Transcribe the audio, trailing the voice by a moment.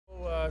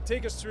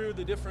Take us through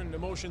the different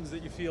emotions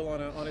that you feel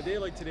on a day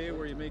like today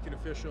where you make it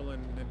official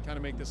and kind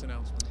of make this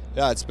announcement.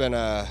 Yeah, it's been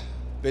a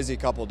busy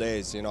couple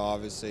days.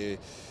 Obviously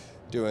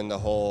doing the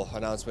whole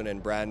announcement in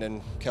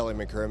Brandon. Kelly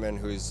McCrimmon,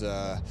 who's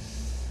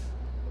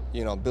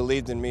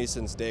believed in me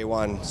since day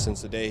one,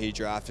 since the day he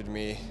drafted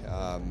me.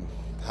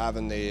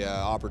 Having the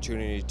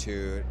opportunity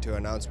to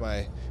announce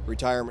my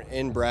retirement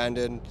in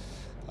Brandon,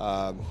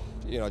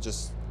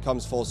 just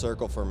comes full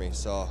circle for me.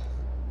 So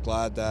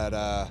glad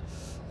that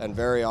and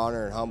very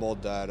honored and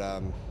humbled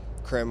that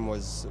Crim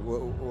was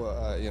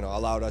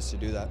allowed us to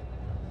do that.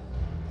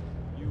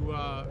 You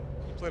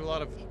played a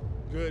lot of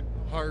good,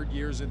 hard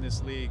years in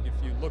this league. If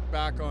you look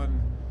back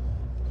on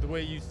the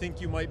way you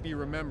think you might be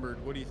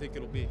remembered, what do you think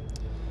it'll be?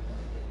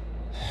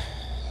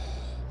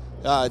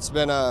 Yeah, it's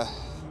been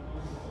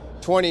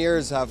 20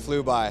 years have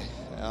flew by.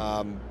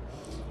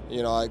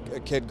 A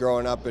kid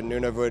growing up in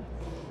Nunavut,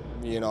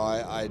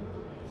 I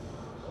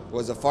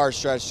was a far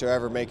stretch to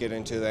ever make it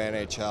into the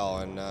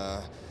NHL, and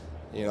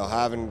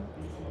having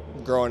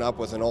grown up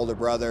with an older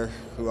brother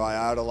who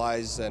I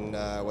idolized and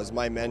was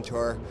my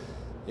mentor,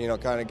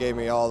 kind of gave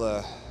me all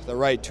the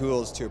right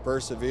tools to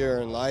persevere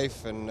in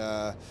life and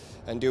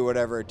do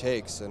whatever it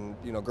takes. And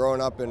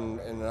growing up in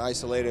an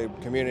isolated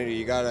community,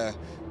 you gotta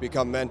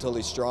become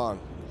mentally strong,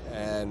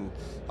 and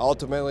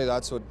ultimately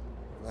that's what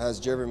has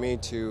driven me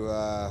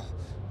to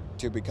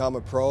become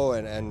a pro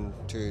and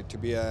to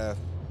be a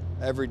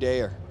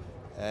everydayer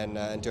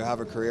and to have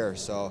a career.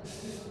 So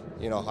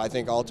I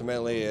think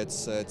ultimately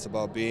it's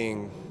about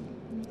being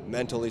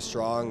mentally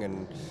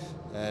strong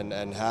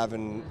and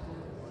having,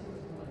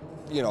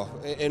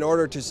 in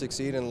order to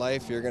succeed in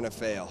life, you're going to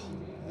fail.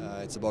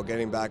 It's about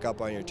getting back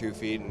up on your 2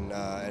 feet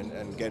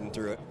and getting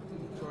through it.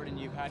 Jordin,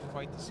 you've had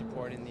quite the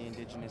support in the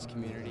Indigenous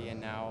community,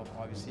 and now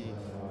obviously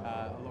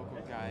a local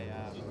guy,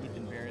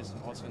 Ethan Bears,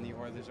 also in the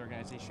Oilers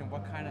organization.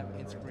 What kind of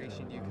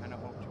inspiration do you kind of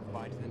hope to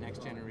provide to the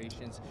next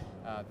generations,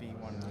 being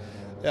one of them?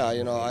 Yeah,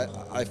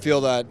 I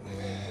feel that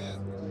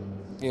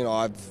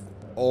I've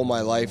owed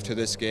my life to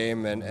this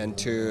game and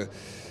to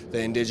the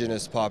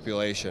Indigenous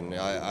population.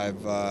 I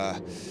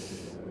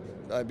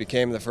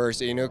became the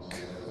first Inuk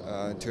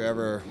to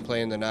ever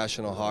play in the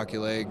National Hockey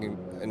League,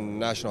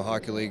 and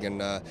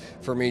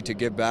for me to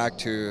give back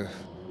to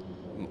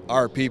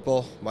our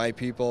people, my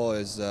people,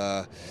 is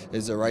the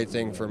right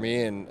thing for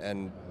me.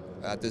 And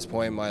at this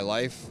point in my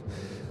life,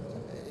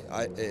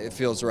 it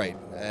feels right.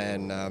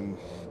 And I'm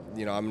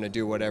going to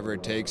do whatever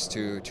it takes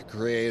to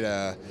create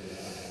a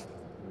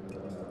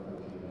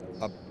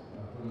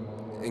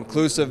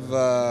inclusive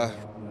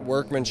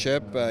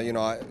workmanship.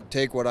 I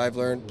take what I've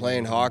learned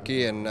playing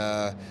hockey and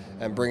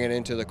bring it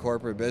into the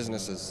corporate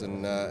businesses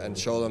and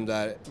show them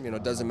that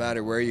it doesn't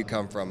matter where you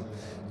come from.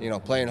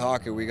 Playing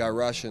hockey, we got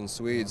Russians,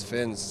 Swedes,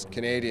 Finns,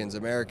 Canadians,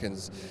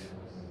 Americans.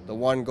 The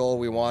one goal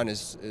we want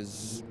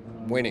is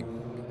winning,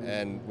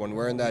 and when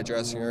we're in that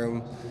dressing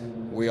room,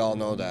 we all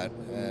know that.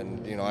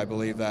 And I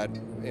believe that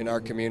in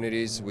our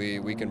communities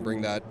we can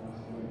bring that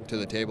to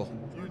the table.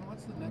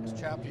 What's the next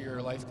chapter of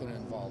your life going to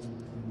involve?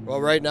 Well,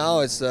 right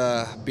now it's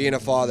being a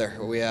father.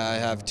 I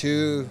have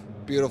 2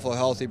 beautiful,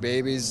 healthy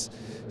babies,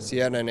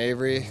 Sienna and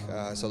Avery.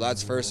 So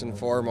that's first and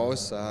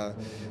foremost. I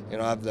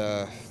have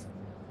the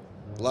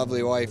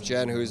lovely wife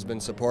Jen, who's been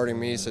supporting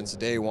me since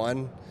day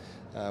one.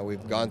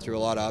 We've gone through a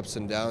lot of ups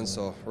and downs.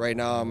 So right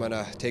now I'm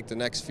gonna take the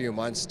next few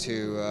months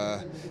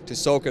to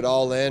soak it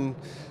all in.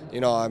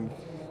 I'm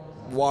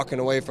walking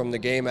away from the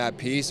game at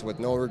peace with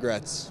no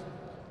regrets.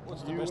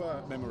 What's the best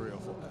memory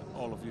of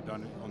all of you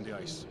done on the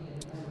ice?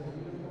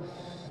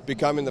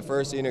 Becoming the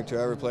first Inuk to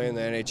ever play in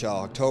the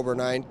NHL, October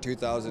 9th,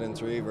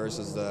 2003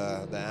 versus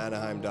the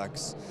Anaheim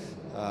Ducks.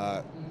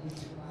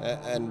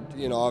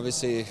 And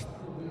obviously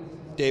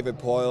David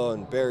Poyle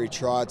and Barry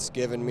Trott's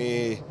given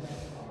me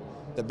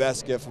the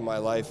best gift of my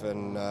life,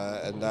 and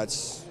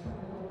that's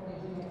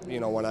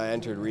when I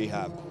entered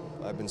rehab.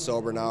 I've been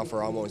sober now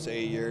for almost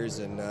 8 years,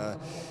 and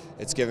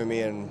it's given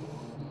me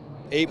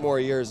 8 more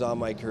years on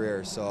my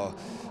career. So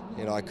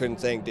I couldn't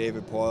thank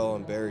David Poyle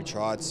and Barry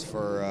Trotz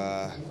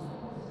for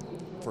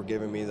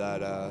giving me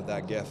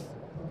that gift.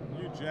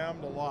 You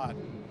jammed a lot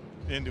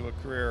into a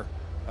career.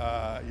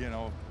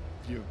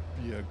 You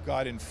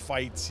got in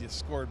fights, you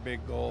scored big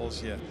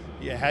goals,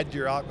 you had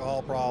your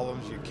alcohol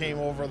problems, you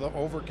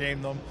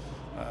overcame them.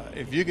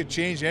 If you could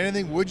change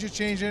anything, would you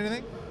change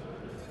anything?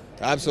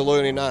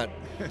 Absolutely not.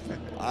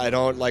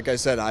 Like I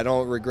said, I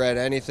don't regret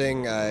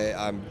anything.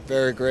 I'm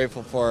very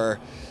grateful for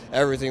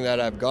everything that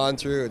I've gone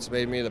through. It's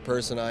made me the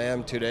person I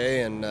am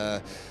today, and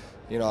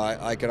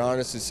I can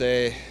honestly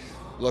say,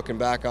 looking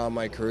back on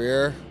my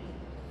career,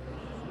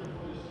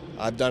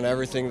 I've done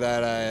everything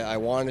that I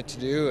wanted to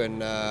do,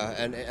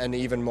 and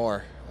even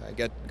more.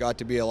 I got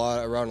to be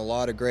around a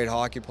lot of great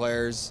hockey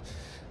players,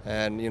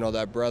 and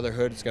that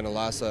brotherhood is going to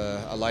last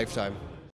a lifetime.